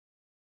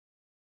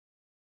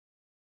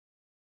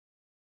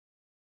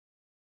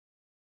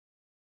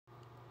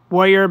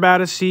What you're about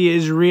to see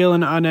is real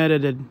and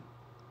unedited.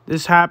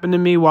 This happened to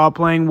me while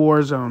playing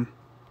Warzone.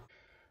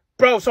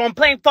 Bro, so I'm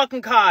playing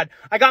fucking COD.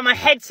 I got my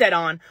headset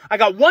on. I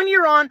got 1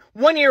 ear on,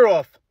 1 ear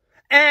off.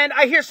 And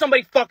I hear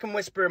somebody fucking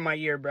whisper in my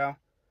ear, bro.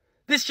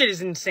 This shit is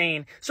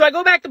insane. So I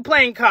go back to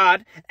playing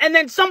COD, and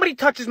then somebody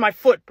touches my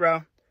foot,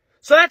 bro.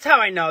 So that's how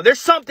I know. There's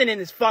something in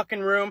this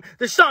fucking room.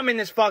 There's something in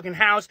this fucking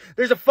house.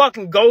 There's a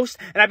fucking ghost,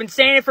 and I've been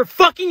saying it for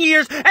fucking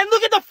years. And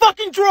look at the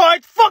fucking drawer.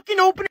 It's fucking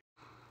open.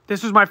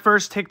 This was my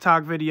first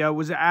TikTok video. It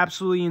was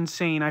absolutely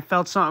insane. I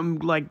felt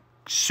something like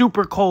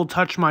super cold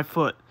touch my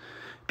foot.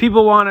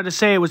 People wanted to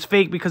say it was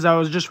fake because I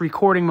was just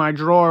recording my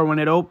drawer when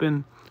it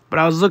opened. But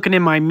I was looking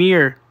in my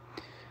mirror.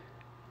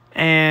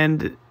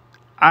 And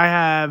I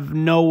have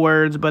no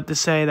words but to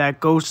say that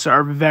ghosts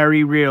are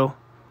very real.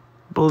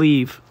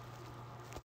 Believe.